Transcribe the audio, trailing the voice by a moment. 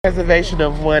Preservation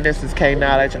of One. This is K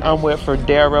Knowledge. I'm with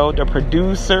FEDARRO The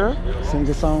Producer,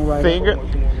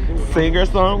 singer-songwriter,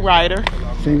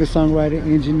 singer-songwriter,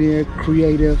 engineer,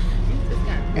 creative,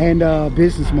 and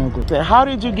business mogul. How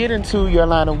did you get into your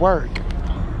line of work?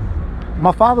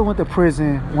 My father went to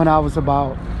prison when I was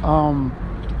about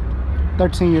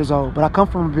 13 years old, but I come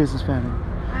from a business family.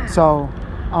 So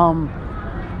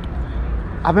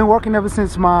I've been working ever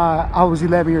since I was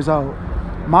 11 years old.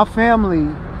 My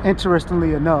family,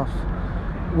 interestingly enough,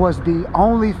 was the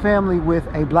only family with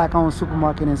a black-owned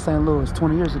supermarket in St. Louis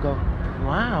 20 years ago.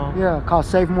 Wow. Yeah, called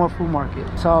Save More Food Market.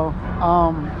 So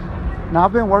now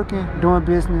I've been working, doing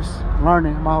business,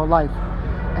 learning my whole life.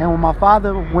 And when my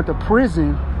father went to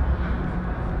prison,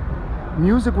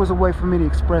 music was a way for me to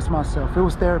express myself. It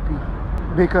was therapy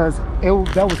because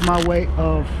that was my way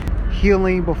of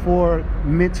healing before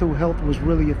mental health was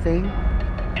really a thing.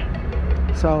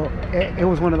 So it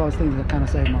was one of those things that kind of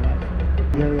saved my life.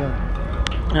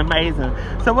 Yeah. Amazing.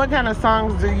 So what kind of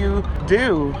songs do you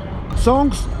do?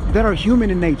 Songs that are human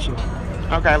in nature.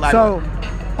 Okay, like so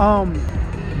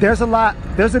there's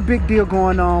a big deal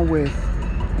going on with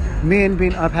men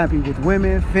being unhappy with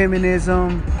women,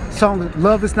 feminism. Songs,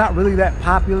 love is not really that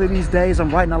popular these days. I'm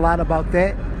writing a lot about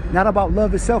that. Not about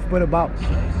love itself, but about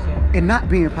it not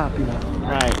being popular.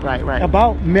 Right.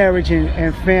 About marriage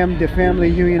and the family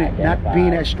union not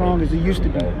being as strong as it used to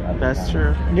be. That's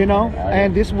true. You know?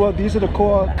 And these are the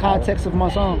core contexts of my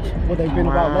songs, what they've been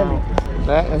about lately.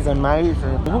 That is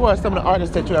amazing. Who are some of the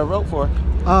artists that you have wrote for?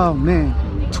 Oh, man.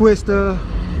 Twista,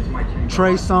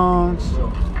 Trey songs,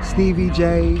 Stevie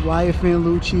J, YFN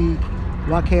Lucci,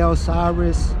 YK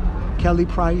Osiris, Kelly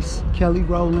Price, Kelly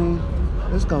Rowland.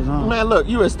 This goes on. Man, look,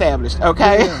 you're established,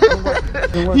 okay?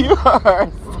 Yeah. You are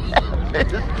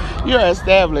established. You're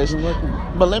established.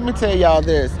 But let me tell y'all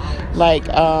this. Like,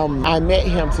 I met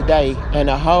him today, and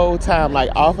the whole time, like,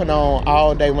 off and on,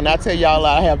 all day. When I tell y'all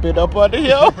I have been up under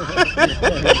him,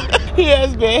 he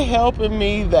has been helping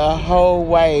me the whole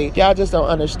way. Y'all just don't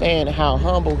understand how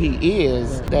humble he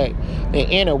is. That the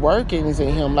inner workings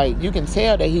in him, like, you can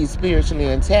tell that he's spiritually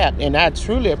intact, and I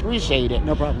truly appreciate it.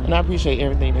 No problem. And I appreciate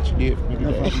everything that you did for me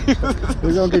today. No problem.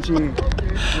 We're gonna get you in.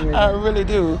 I really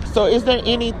do. So is there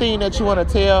anything that you want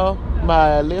to tell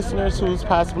my listeners who's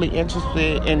possibly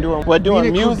interested in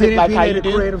doing music like how you do?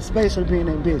 Being in a creative space or being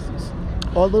in business?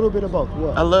 Or a little bit of both?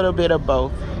 What? A little bit of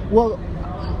both. Well,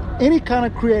 any kind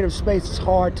of creative space is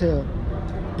hard to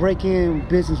break in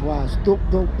business-wise. The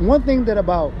one thing that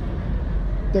about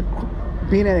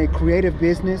being in a creative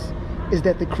business is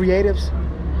that the creatives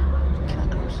cannot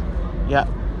curse. Yeah.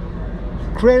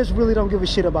 Creators really don't give a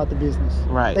shit about the business.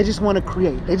 Right. They just want to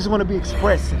create. They just want to be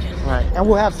expressive. Right. And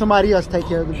we'll have somebody else take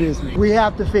care of the business. We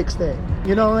have to fix that.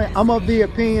 You know, I'm of the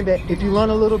opinion that if you learn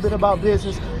a little bit about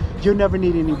business, you'll never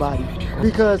need anybody.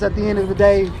 Because at the end of the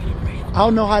day, I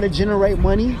don't know how to generate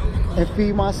money and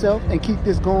feed myself and keep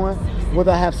this going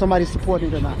whether I have somebody supporting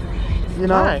it or not. You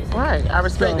know? Right. I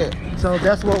respect it. So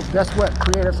that's what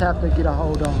creatives have to get a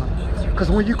hold on.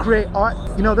 Because when you create art,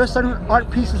 you know, there's certain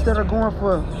art pieces that are going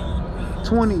for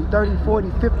 20, 30,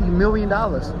 40, 50 million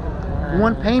dollars.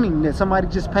 One painting that somebody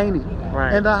just painted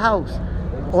in the house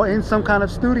or in some kind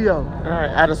of studio. Right,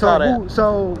 I just saw that.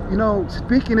 So, you know,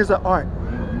 speaking is an art.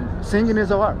 Singing is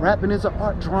an art. Rapping is an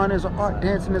art. Drawing is an art.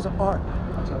 Dancing is an art.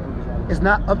 It's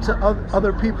not up to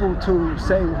other people to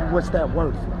say what's that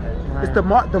worth. Right. It's the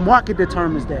market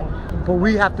determines that. But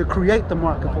we have to create the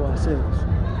market for ourselves.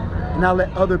 And not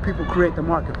let other people create the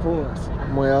market for us.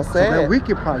 Well said. So that we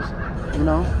can price it, you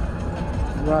know?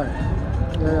 Right.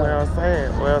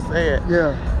 Yeah. Well said.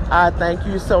 Yeah. I thank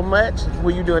you so much.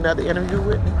 Will you do another interview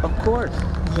with me? Of course.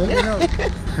 Let me know.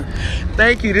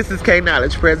 Thank you. This is K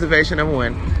Knowledge, Preservation of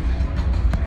One.